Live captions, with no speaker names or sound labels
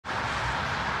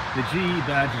The GE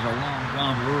badges are long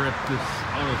gone. We're at this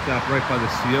auto shop right by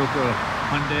the Sioka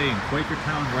Hyundai in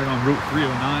Quakertown, right on Route 309.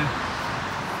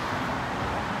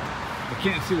 I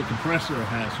can't see what compressor it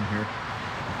has from here.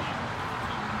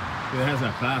 It has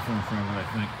that bathroom in front of it, I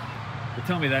think. But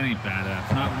tell me that ain't badass.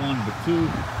 Not one, but two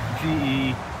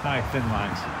GE high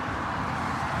Thinlines.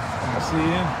 Can you see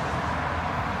in?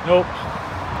 Nope.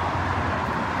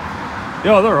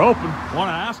 Yo, they're open. Want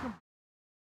to ask them?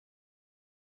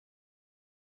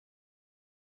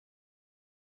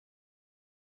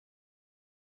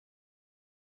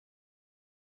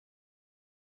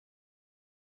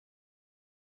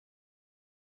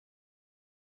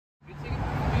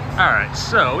 Alright,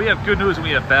 so we have good news and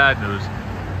we have bad news.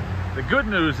 The good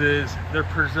news is they're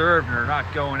preserved and they're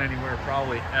not going anywhere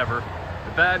probably ever.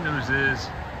 The bad news is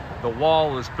the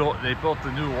wall is built, they built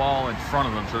the new wall in front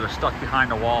of them, so they're stuck behind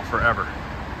the wall forever.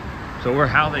 So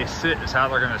how they sit is how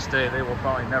they're going to stay. They will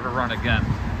probably never run again.